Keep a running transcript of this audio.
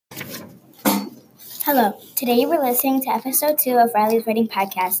Hello, today we're listening to episode 2 of Riley's Reading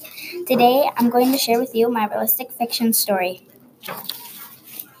Podcast. Today I'm going to share with you my realistic fiction story,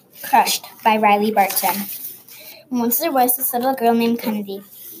 Crushed by Riley Barton. Once there was this little girl named Kennedy.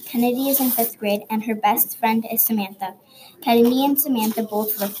 Kennedy is in 5th grade and her best friend is Samantha. Kennedy and Samantha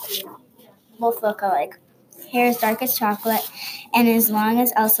both look alike. Hair is dark as chocolate and as long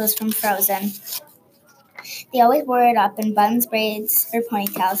as Elsa's from Frozen. They always wore it up in buns, braids, or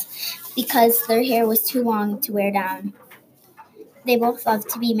ponytails because their hair was too long to wear down. They both loved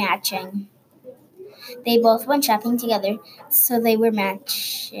to be matching. They both went shopping together, so they were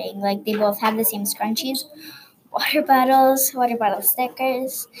matching. Like, they both had the same scrunchies, water bottle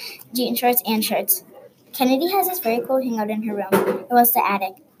stickers, jean shorts, and shirts. Kennedy has this very cool hangout in her room. It was the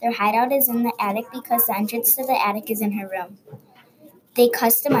attic. Their hideout is in the attic because the entrance to the attic is in her room. They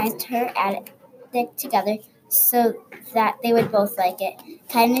customized her attic together so that they would both like it.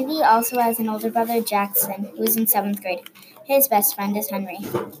 Kennedy also has an older brother, Jackson, who is in 7th grade. His best friend is Henry.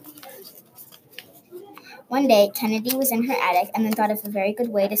 One day, Kennedy was in her attic and then thought of a very good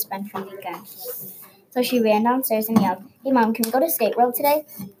way to spend her weekend. So she ran downstairs and yelled, "Hey, Mom, can we go to Skate World today?"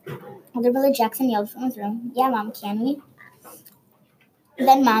 Older brother Jackson yelled from his room, "Yeah, Mom, can we?"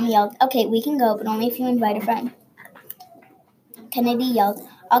 Then Mom yelled, "Okay, we can go, but only if you invite a friend." Kennedy yelled,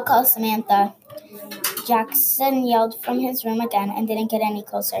 "I'll call Samantha." Jackson yelled from his room again and didn't get any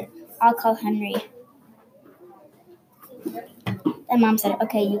closer. "I'll call Henry." Then Mom said,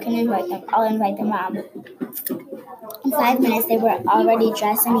 "Okay, you can invite them. I'll invite them, Mom." In 5 minutes, they were already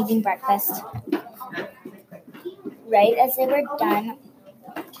dressed and eating breakfast. Right as they were done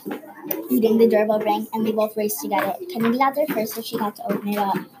eating, the doorbell rang, and they both raced to get it. Kennedy got there first, so she got to open it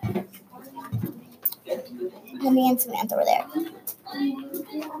up. Henry and Samantha were there.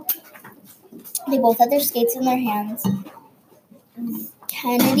 They both had their skates in their hands.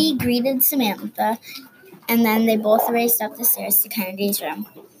 Kennedy greeted Samantha, and then they both raced up the stairs to Kennedy's room.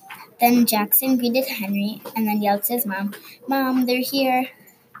 Then Jackson greeted Henry, and then yelled to his mom, "Mom, they're here."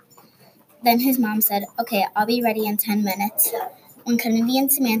 Then his mom said, "Okay, I'll be ready in 10 minutes. When Kennedy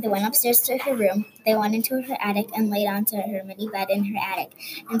and Samantha went upstairs to her room, they went into her attic and laid onto her mini bed in her attic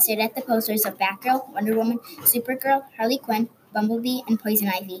and stared at the posters of Batgirl, Wonder Woman, Supergirl, Harley Quinn, Bumblebee, and Poison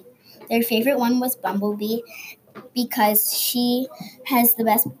Ivy. Their favorite one was Bumblebee because she has the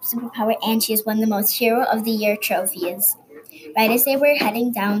best superpower and she has won the most Hero of the Year trophies. Right as they were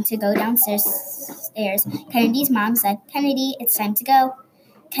heading down to go downstairs, Kennedy's mom said, "Kennedy, it's time to go."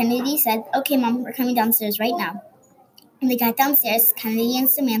 Kennedy said, "Okay, Mom, we're coming downstairs right now." When they got downstairs, Kennedy and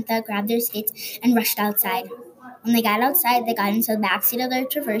Samantha grabbed their skates and rushed outside. When they got outside, they got into the backseat of their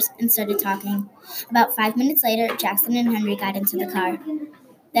Traverse and started talking. About 5 minutes later, Jackson and Henry got into the car.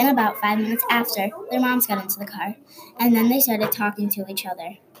 Then about 5 minutes after, their moms got into the car, and then they started talking to each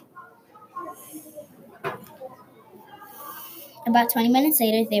other. About 20 minutes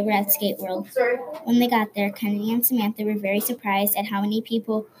later, they were at Skate World. When they got there, Kennedy and Samantha were very surprised at how many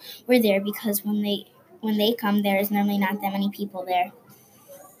people were there because when they come, there is normally not that many people there.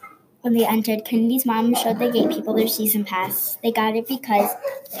 When they entered, Kennedy's mom showed the gate people their season pass. They got it because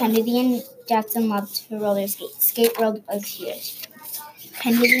Kennedy and Jackson loved to roller skate. Skate World was huge.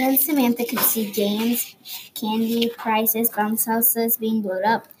 Kennedy and Samantha could see games, candy, prizes, bounce houses being blown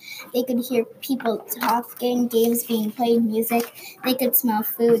up. They could hear people talking, games being played, music. They could smell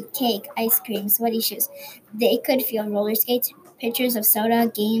food, cake, ice cream, sweaty shoes. They could feel roller skates, pitchers of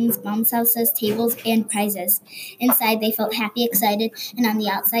soda, games, bounce houses, tables, and prizes. Inside, they felt happy, excited, and on the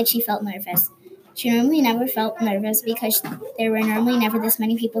outside, she felt nervous. She normally never felt nervous because there were normally never this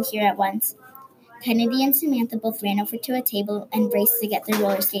many people here at once. Kennedy and Samantha both ran over to a table and raced to get their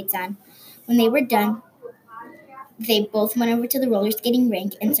roller skates on. When they were done, they both went over to the roller skating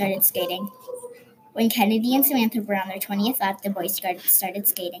rink and started skating. When Kennedy and Samantha were on their 20th lap, the boys started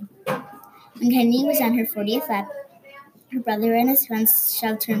skating. When Kennedy was on her 40th lap, her brother and his friends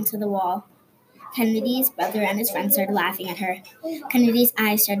shoved her into the wall. Kennedy's brother and his friends started laughing at her. Kennedy's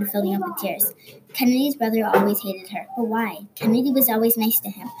eyes started filling up with tears. Kennedy's brother always hated her. But why? Kennedy was always nice to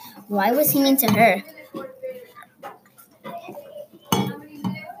him. Why was he mean to her?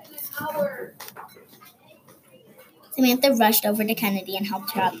 Samantha rushed over to Kennedy and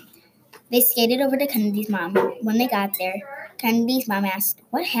helped her up. They skated over to Kennedy's mom. When they got there, Kennedy's mom asked,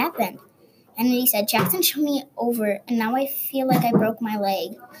 "What happened?" Kennedy said, "Jackson shoved me over, and now I feel like I broke my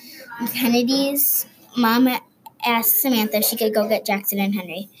leg." Kennedy's mom asked Samantha if she could go get Jackson and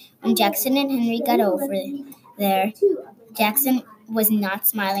Henry. When Jackson and Henry got over there, Jackson was not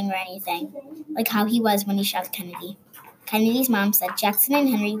smiling or anything, like how he was when he shoved Kennedy. Kennedy's mom said, "Jackson and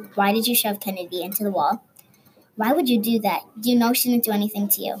Henry, why did you shove Kennedy into the wall?" "Why would you do that? You know she didn't do anything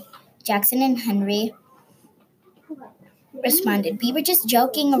to you." Jackson and Henry responded, "We were just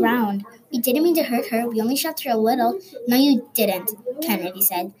joking around. We didn't mean to hurt her. We only shoved her a little." "No, you didn't," Kennedy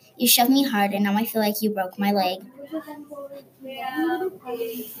said. "You shoved me hard, and now I feel like you broke my leg."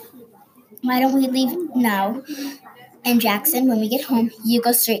 "Why don't we leave now? And Jackson, when we get home, you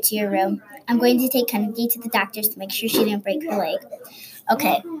go straight to your room. I'm going to take Kennedy to the doctor's to make sure she didn't break her leg."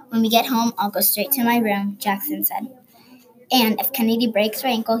 "Okay, when we get home, I'll go straight to my room," Jackson said. "And if Kennedy breaks her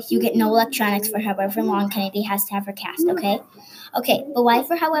ankle, you get no electronics for however long Kennedy has to have her cast, okay?" "Okay, but why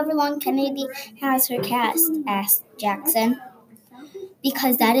for however long Kennedy has her cast?" asked Jackson.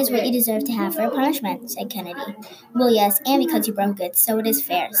 "Because that is what you deserve to have for a punishment," said Kennedy. "Well, yes, and because you broke it, so it is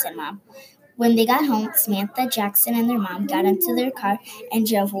fair," said Mom. When they got home, Samantha, Jackson, and their mom got into their car and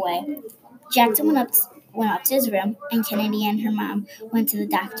drove away. Jackson went up to his room, and Kennedy and her mom went to the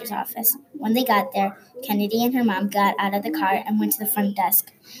doctor's office. When they got there, Kennedy and her mom got out of the car and went to the front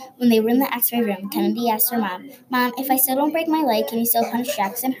desk. When they were in the x-ray room, Kennedy asked her mom, "Mom, if I still don't break my leg, can you still punish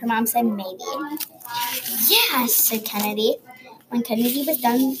Jackson?" Her mom said, "Maybe." "Yes," said Kennedy. When Kennedy was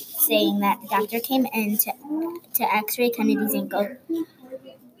done saying that, the doctor came in to x-ray Kennedy's ankle.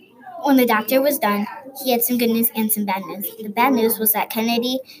 When the doctor was done, he had some good news and some bad news. The bad news was that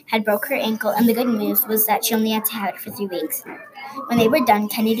Kennedy had broke her ankle, and the good news was that she only had to have it for 3 weeks. When they were done,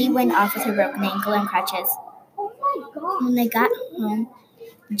 Kennedy went off with her broken ankle and crutches. When they got home,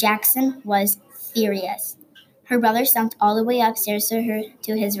 Jackson was furious. Her brother stomped all the way upstairs to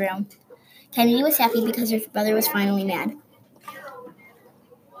his room. Kennedy was happy because her brother was finally mad.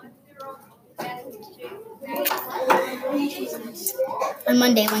 On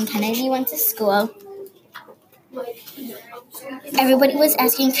Monday, when Kennedy went to school, everybody was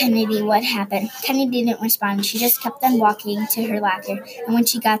asking Kennedy what happened. Kennedy didn't respond. She just kept on walking to her locker, and when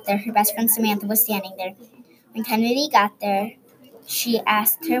she got there, her best friend Samantha was standing there. When Kennedy got there, she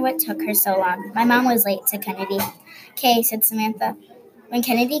asked her what took her so long. "My mom was late," said Kennedy. "Okay," said Samantha. When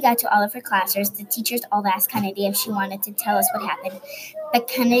Kennedy got to all of her classes, the teachers all asked Kennedy if she wanted to tell us what happened, but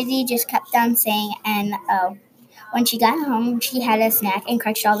Kennedy just kept on saying N-O. When she got home, she had a snack and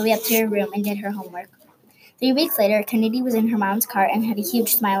crutched all the way up to her room and did her homework. 3 weeks later, Kennedy was in her mom's car and had a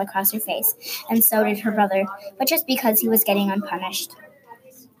huge smile across her face, and so did her brother, but just because he was getting unpunished.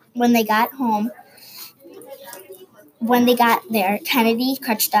 When they got there, Kennedy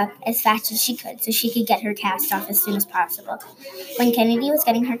crutched up as fast as she could so she could get her cast off as soon as possible. When Kennedy was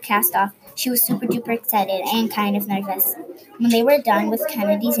getting her cast off, she was super duper excited and kind of nervous. When they were done with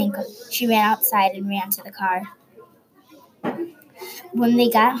Kennedy's ankle, she ran outside and ran to the car. When they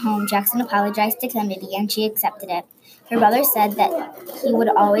got home, Jackson apologized to Kennedy and she accepted it. Her brother said that he would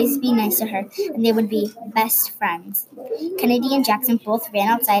always be nice to her and they would be best friends. Kennedy and Jackson both ran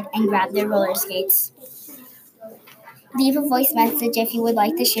outside and grabbed their roller skates. Leave a voice message if you would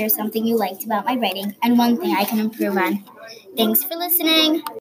like to share something you liked about my writing and one thing I can improve on. Thanks for listening.